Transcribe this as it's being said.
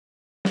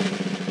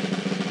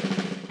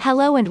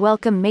Hello and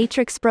welcome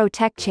MatrixPRO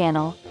Tech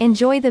channel.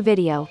 Enjoy the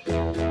video.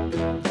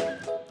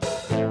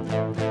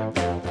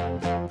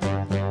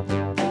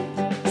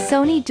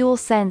 Sony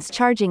DualSense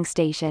charging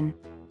station.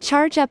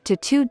 Charge up to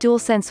 2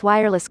 DualSense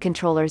wireless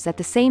controllers at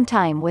the same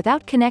time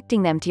without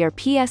connecting them to your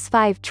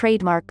PS5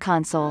 trademark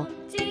console.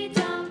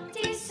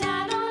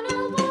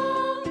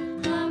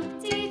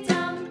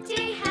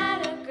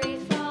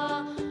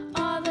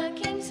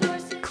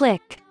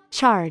 Click,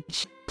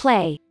 charge,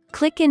 play,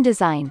 click in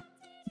design.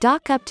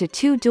 Dock up to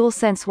 2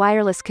 DualSense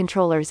wireless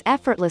controllers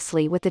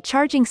effortlessly with the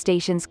charging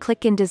station's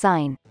click in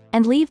design,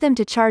 and leave them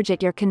to charge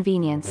at your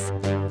convenience.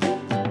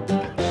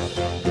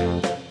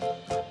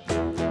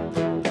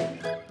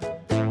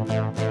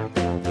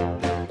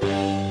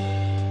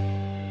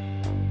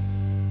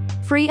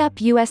 Free up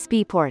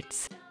USB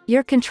ports.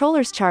 Your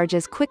controllers charge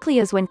as quickly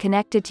as when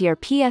connected to your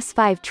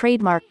PS5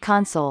 trademark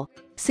console,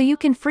 so you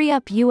can free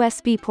up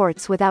USB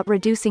ports without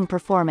reducing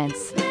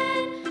performance.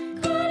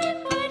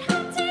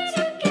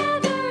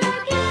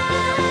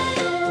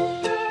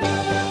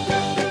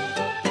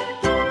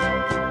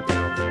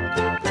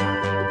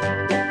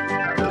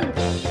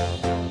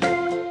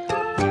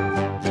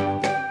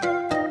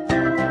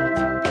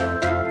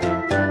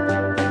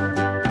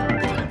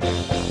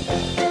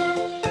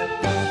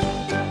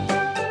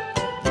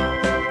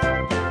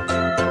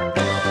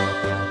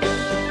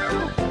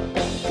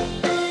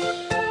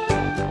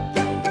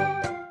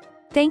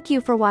 Thank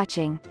you for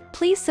watching.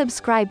 Please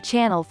subscribe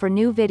channel for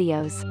new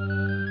videos.